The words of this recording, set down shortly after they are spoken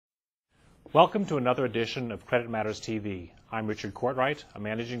Welcome to another edition of Credit Matters TV. I'm Richard Courtwright, a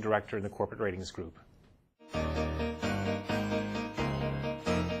Managing Director in the Corporate Ratings Group. The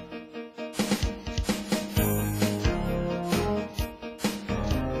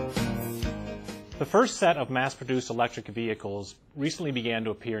first set of mass-produced electric vehicles recently began to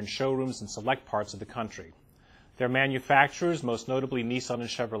appear in showrooms in select parts of the country. Their manufacturers, most notably Nissan and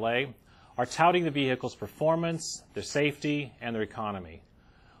Chevrolet, are touting the vehicle's performance, their safety, and their economy.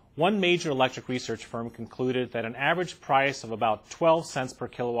 One major electric research firm concluded that an average price of about 12 cents per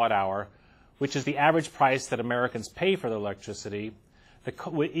kilowatt hour, which is the average price that Americans pay for their electricity,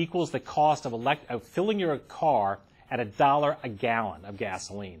 equals the cost of filling your car at $1 a gallon of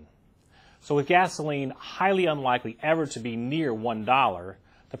gasoline. So with gasoline highly unlikely ever to be near $1,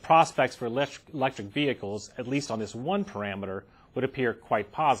 the prospects for electric vehicles, at least on this one parameter, would appear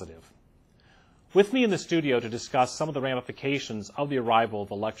quite positive. With me in the studio to discuss some of the ramifications of the arrival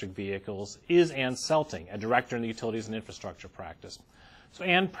of electric vehicles is Ann Selting, a director in the Utilities and Infrastructure practice. So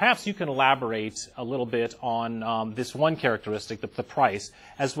Ann, perhaps you can elaborate a little bit on this one characteristic, the price,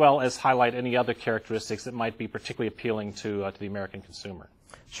 as well as highlight any other characteristics that might be particularly appealing to the American consumer.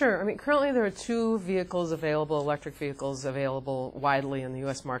 Sure. I mean, currently there are two vehicles available, electric vehicles available widely in the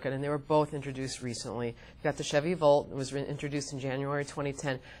U.S. market, and they were both introduced recently. You've got the Chevy Volt. It was introduced in January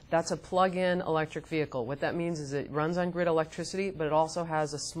 2010. That's a plug-in electric vehicle. What that means is it runs on grid electricity, but it also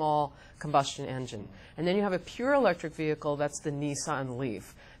has a small combustion engine. And then you have a pure electric vehicle. That's the Nissan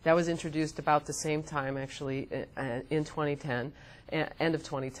Leaf. That was introduced about the same time, actually, in 2010, end of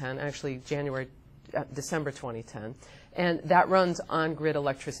 2010, actually December 2010. And that runs on grid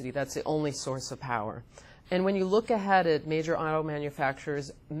electricity. That's the only source of power. And when you look ahead at major auto manufacturers,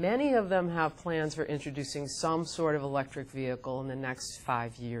 many of them have plans for introducing some sort of electric vehicle in the next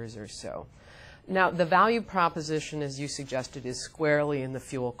 5 years or so. Now, the value proposition, as you suggested, is squarely in the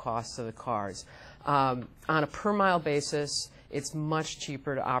fuel costs of the cars. On a per mile basis, it's much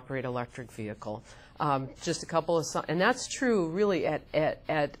cheaper to operate an electric vehicle. Just a couple of, and that's true really at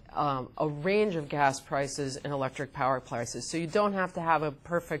a range of gas prices and electric power prices. So you don't have to have a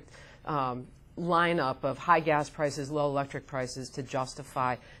perfect lineup of high gas prices, low electric prices to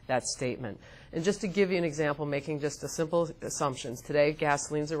justify that statement. And just to give you an example, making just a simple assumptions, today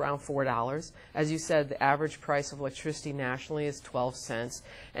gasoline's around $4. As you said, the average price of electricity nationally is 12 cents.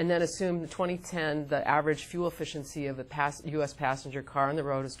 And then assume in 2010, the average fuel efficiency of a U.S. passenger car on the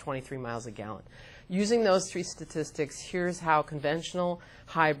road is 23 miles a gallon. Using those three statistics, here's how conventional,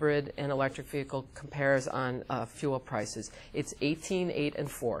 hybrid, and electric vehicle compares on fuel prices. It's 18, 8, and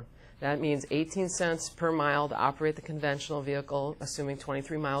 4. That means 18 cents per mile to operate the conventional vehicle, assuming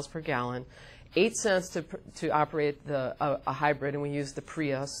 23 miles per gallon. 8 cents to operate a hybrid, and we use the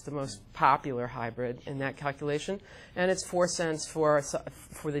Prius, the most popular hybrid in that calculation. And it's 4 cents for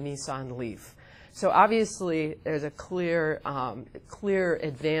the Nissan Leaf. So obviously, there's a clear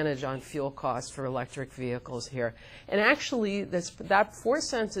advantage on fuel costs for electric vehicles here. And actually, that 4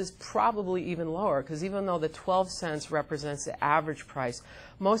 cents is probably even lower, because even though the 12 cents represents the average price,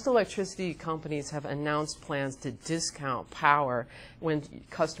 most electricity companies have announced plans to discount power when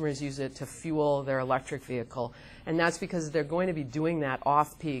customers use it to fuel their electric vehicle. And that's because they're going to be doing that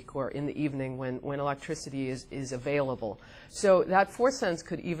off-peak or in the evening when electricity is available. So that 4 cents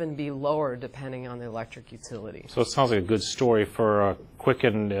could even be lower depending on the electric utility. So it sounds like a good story for quick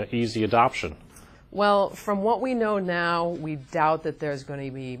and easy adoption. Well, from what we know now, we doubt that there's going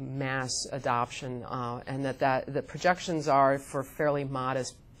to be mass adoption and that the projections are for fairly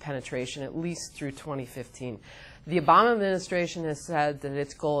modest penetration, at least through 2015. The Obama administration has said that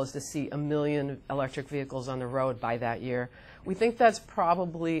its goal is to see 1 million electric vehicles on the road by that year. We think that's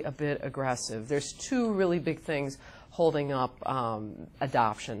probably a bit aggressive. There's two really big things holding up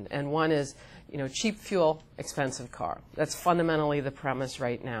adoption, and one is, cheap fuel, expensive car. That's fundamentally the premise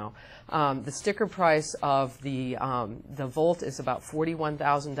right now. The sticker price of the Volt is about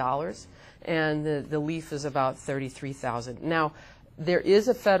 $41,000, and the Leaf is about $33,000. Now, there is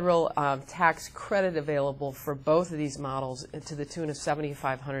a federal tax credit available for both of these models to the tune of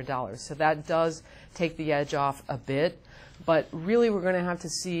 $7,500. So that does take the edge off a bit. But really, we're going to have to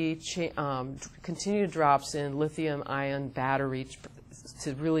see continued drops in lithium-ion batteries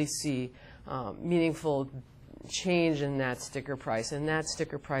to really see meaningful change in that sticker price, and that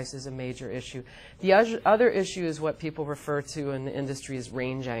sticker price is a major issue. The other issue is what people refer to in the industry as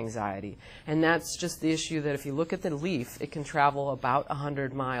range anxiety, and that's just the issue that if you look at the Leaf, it can travel about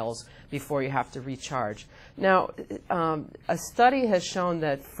 100 miles before you have to recharge. Now, a study has shown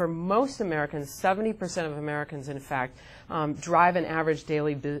that for most Americans, 70% of Americans, in fact, drive an average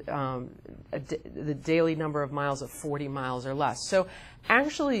daily, the daily number of miles of 40 miles or less. So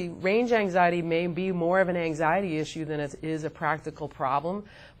Actually, range anxiety may be more of an anxiety issue than it is a practical problem,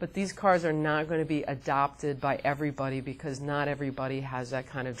 but these cars are not going to be adopted by everybody because not everybody has that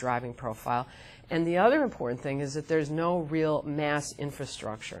kind of driving profile. And the other important thing is that there's no real mass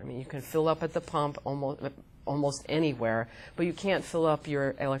infrastructure. I mean, you can fill up at the pump almost anywhere, but you can't fill up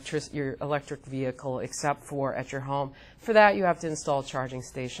your electric vehicle except for at your home. For that, you have to install a charging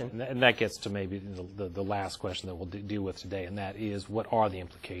station. And that gets to maybe the last question that we'll deal with today, and that is, what are the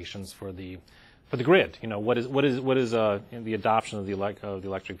implications for the grid? You know, what is the adoption of the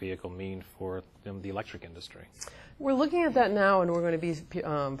electric vehicle mean for the electric industry? We're looking at that now, and we're going to be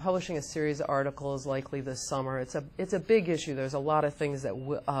publishing a series of articles likely this summer. It's a big issue. There's a lot of things that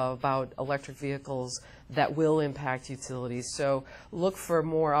about electric vehicles that will impact utilities. So look for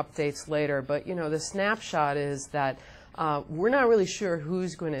more updates later. But you know, the snapshot is that we're not really sure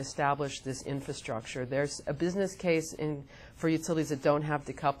who's going to establish this infrastructure. There's a business case for utilities that don't have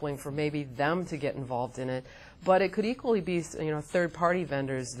decoupling for maybe them to get involved in it, but it could equally be, you know, third-party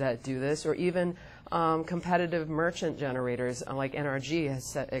vendors that do this, or even competitive merchant generators like NRG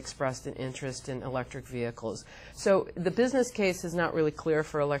has expressed an interest in electric vehicles. So the business case is not really clear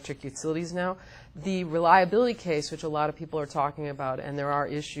for electric utilities now. The reliability case, which a lot of people are talking about, and there are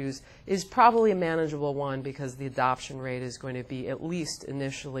issues, is probably a manageable one because the adoption rate is going to be at least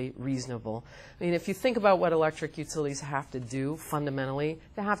initially reasonable. I mean, if you think about what electric utilities have to do fundamentally,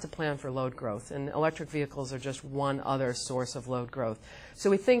 they have to plan for load growth, and electric vehicles are just one other source of load growth. So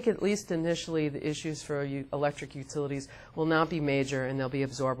we think at least initially the issues for electric utilities will not be major and they'll be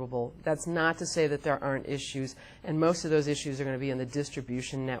absorbable. That's not to say that there aren't issues, and most of those issues are going to be in the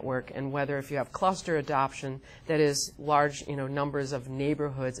distribution network, and whether if you have cluster adoption, that is large, you know, numbers of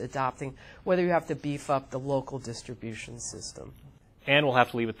neighborhoods adopting, whether you have to beef up the local distribution system. And we'll have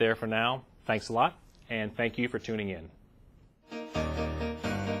to leave it there for now. Thanks a lot, and thank you for tuning in.